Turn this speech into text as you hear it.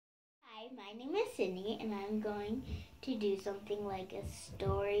My name is Sydney, and I'm going to do something like a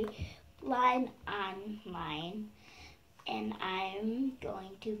story line online. And I'm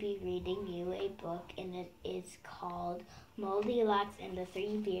going to be reading you a book, and it is called Moldy and the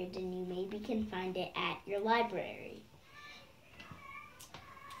Three Beards, and you maybe can find it at your library.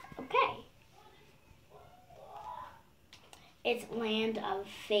 Okay. It's Land of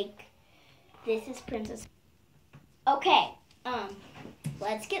Fake. This is Princess. Okay,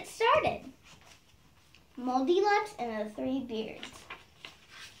 let's get started. Moldy and the Three Beards.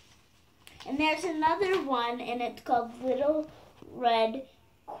 And there's another one, and it's called Little Red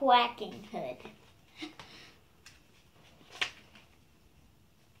Quacking Hood.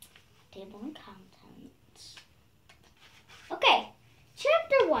 Table and contents. Okay,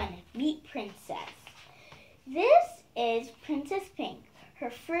 Chapter 1, Meet Princess. This is Princess Pink.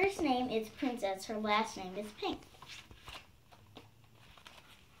 Her first name is Princess. Her last name is Pink.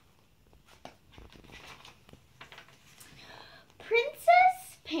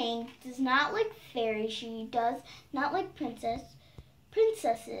 Princess Pink does not like fairies. She does not like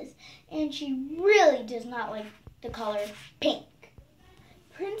princesses, and she really does not like the color pink.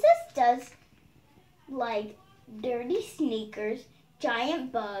 Princess does like dirty sneakers,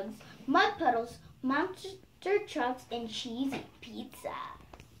 giant bugs, mud puddles, monster trucks, and cheesy pizza.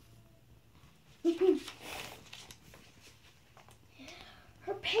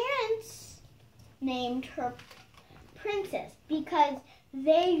 Her parents named her Princess because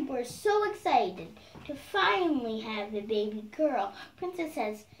they were so excited to finally have a baby girl. Princess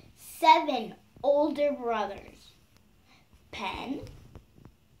has 7 older brothers: Penn,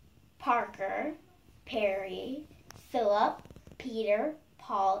 Parker, Perry, Philip, Peter,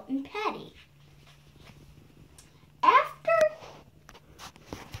 Paul, and Patty. After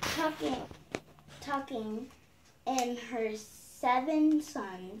tucking in her 7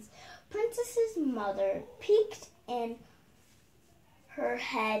 sons, Princess's mother peeked in her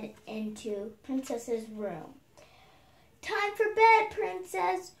head into Princess's room. "Time for bed,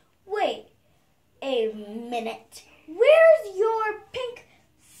 Princess." "Wait a minute. Where's your pink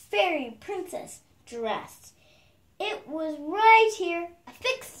fairy princess dress?" "It was right here. I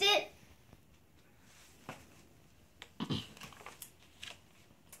fixed it."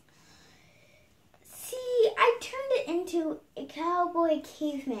 "See, I turned it into a cowboy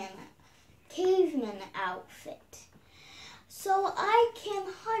caveman outfit so I can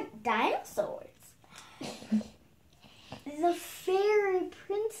hunt dinosaurs." The fairy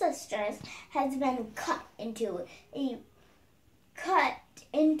princess dress has been cut into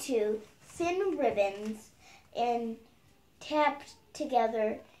thin ribbons and tapped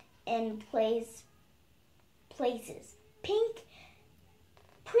together in places. Pink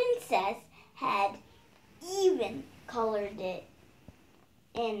Princess had even colored it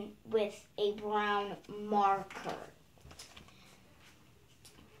in with a brown marker.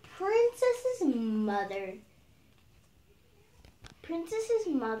 Princess's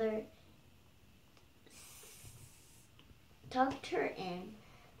mother tucked her in.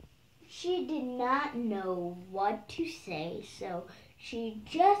 She did not know what to say, so she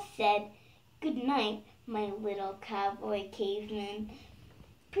just said, "Good night, my little cowboy caveman."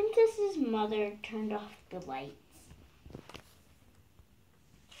 Princess's mother turned off the lights.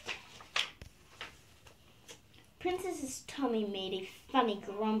 Princess's tummy made a funny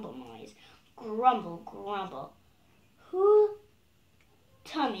grumble noise. Grumble, grumble.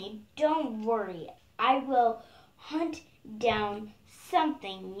 "Tummy, don't worry. I will hunt down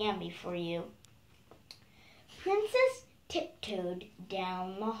something yummy for you." Princess tiptoed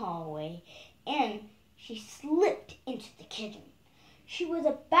down the hallway, and she slipped into the kitchen. She was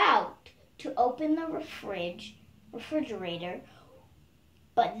about to open the refrigerator,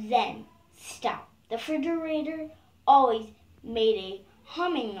 but then stopped. The refrigerator always made a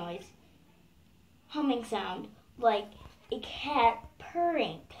humming sound like a cat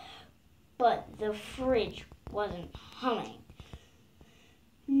purring, but the fridge wasn't humming.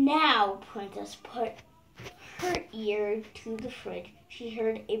 Now Princess put her ear to the fridge. She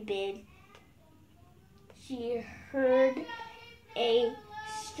heard a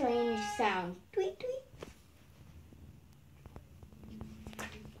strange sound. Tweet, tweet.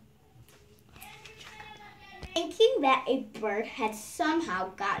 Thinking that a bird had somehow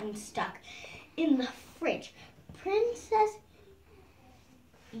gotten stuck in the fridge, Princess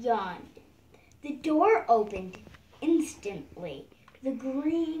yawned. The door opened instantly. The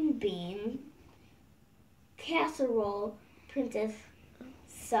green bean casserole. Princess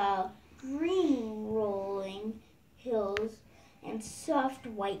saw green rolling hills and soft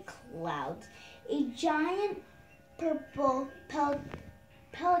white clouds. A giant purple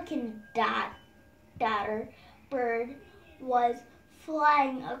pelican daughter bird was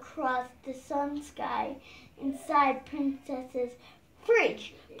flying across the sun sky inside Princess's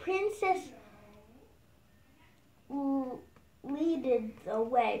fridge. Princess leaded the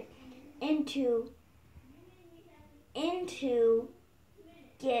way into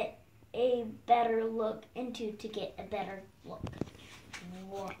get a better look.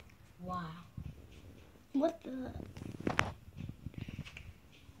 Wow. What the?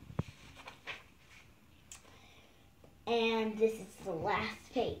 And this is the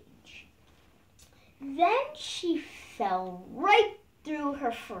last page. Then she fell right through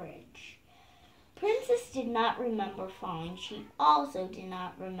her fridge. Princess did not remember falling. She also did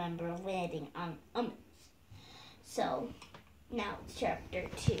not remember landing on hummus. So now it's chapter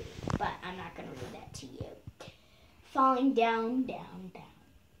 2, but I'm not going to read that to you. Falling down, down, down.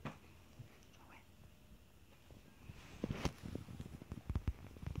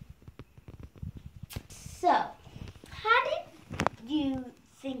 So, how did you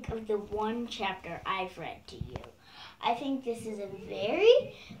think of the one chapter I've read to you? I think this is a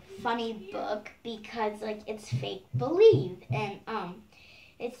very funny book because it's fake believe, and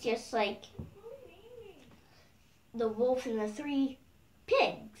it's just like the wolf and the 3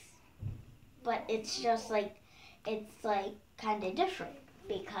 pigs, but it's just kind of different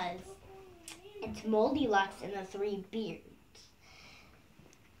because it's Moldy and the 3 beards,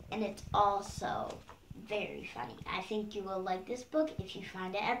 and it's also very funny. I think you will like this book if you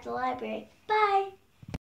find it at the library. Bye!